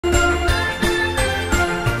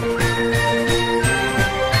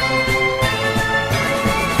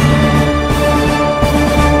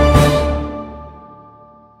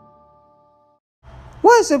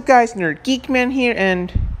What's up guys, Nerd Geekman here,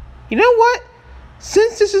 and you know what?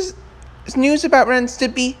 Since this is news about Ren and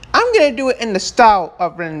Stimpy, I'm gonna do it in the style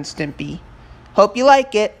of Ren and Stimpy. Hope you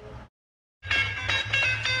like it.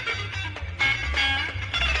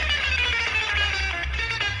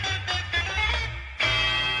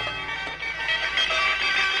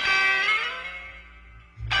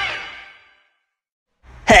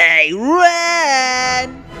 Hey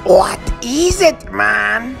Ren! What is it,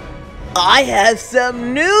 man? I have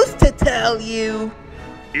some news to tell you.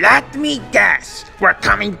 Let me guess, we're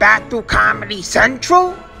coming back to Comedy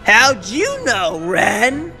Central? How'd you know,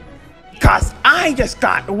 Ren? 'Cause I just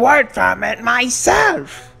got word from it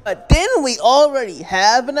myself. Didn't we already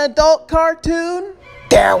have an adult cartoon?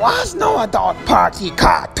 There was no adult party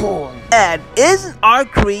cartoon. And isn't our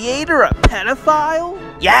creator a pedophile?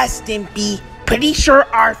 Yes, Stimpy. Pretty sure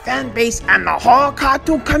our fan base and the whole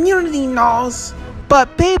cartoon community knows.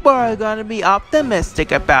 But people are gonna be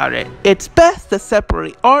optimistic about it. It's best to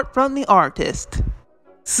separate art from the artist.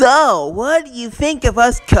 So, what do you think of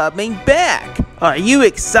us coming back? Are you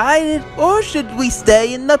excited, or should we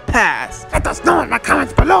stay in the past? Let us know in the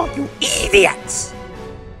comments below, you idiots!